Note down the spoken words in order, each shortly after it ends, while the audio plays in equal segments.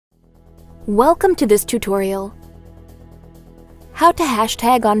Welcome to this tutorial. How to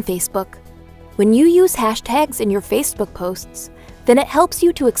hashtag on Facebook. When you use hashtags in your Facebook posts, then it helps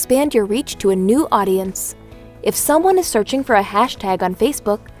you to expand your reach to a new audience. If someone is searching for a hashtag on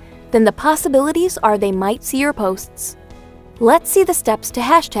Facebook, then the possibilities are they might see your posts. Let's see the steps to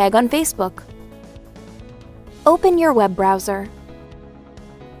hashtag on Facebook. Open your web browser.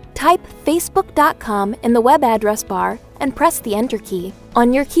 Type facebook.com in the web address bar and press the Enter key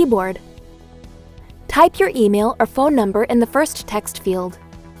on your keyboard. Type your email or phone number in the first text field.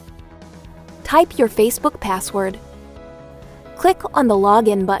 Type your Facebook password. Click on the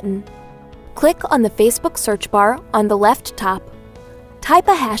Login button. Click on the Facebook search bar on the left top. Type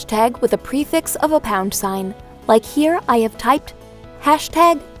a hashtag with a prefix of a £, like here I have typed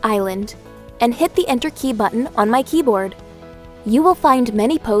 #island, and hit the Enter key button on my keyboard. You will find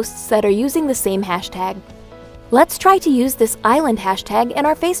many posts that are using the same hashtag. Let's try to use this island hashtag in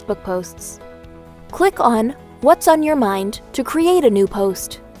our Facebook posts. Click on What's on Your Mind to create a new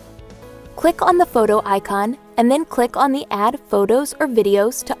post. Click on the photo icon and then click on the Add Photos or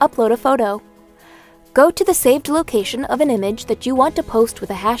Videos to upload a photo. Go to the saved location of an image that you want to post with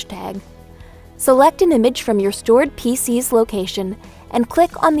a hashtag. Select an image from your stored PC's location and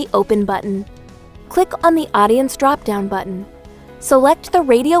click on the Open button. Click on the Audience drop-down button. Select the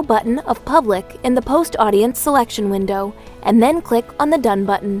radio button of Public in the Post Audience selection window and then click on the Done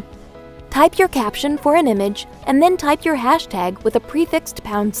button. Type your caption for an image and then type your hashtag with a prefixed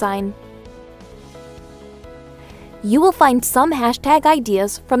 £. You will find some hashtag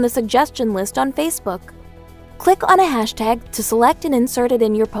ideas from the suggestion list on Facebook. Click on a hashtag to select and insert it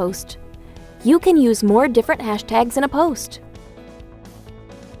in your post. You can use more different hashtags in a post.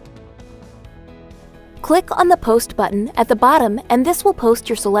 Click on the Post button at the bottom and this will post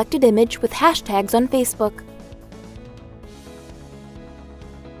your selected image with hashtags on Facebook.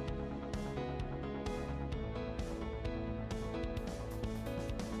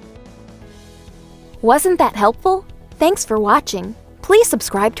 Wasn't that helpful? Thanks for watching. Please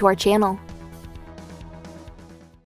subscribe to our channel.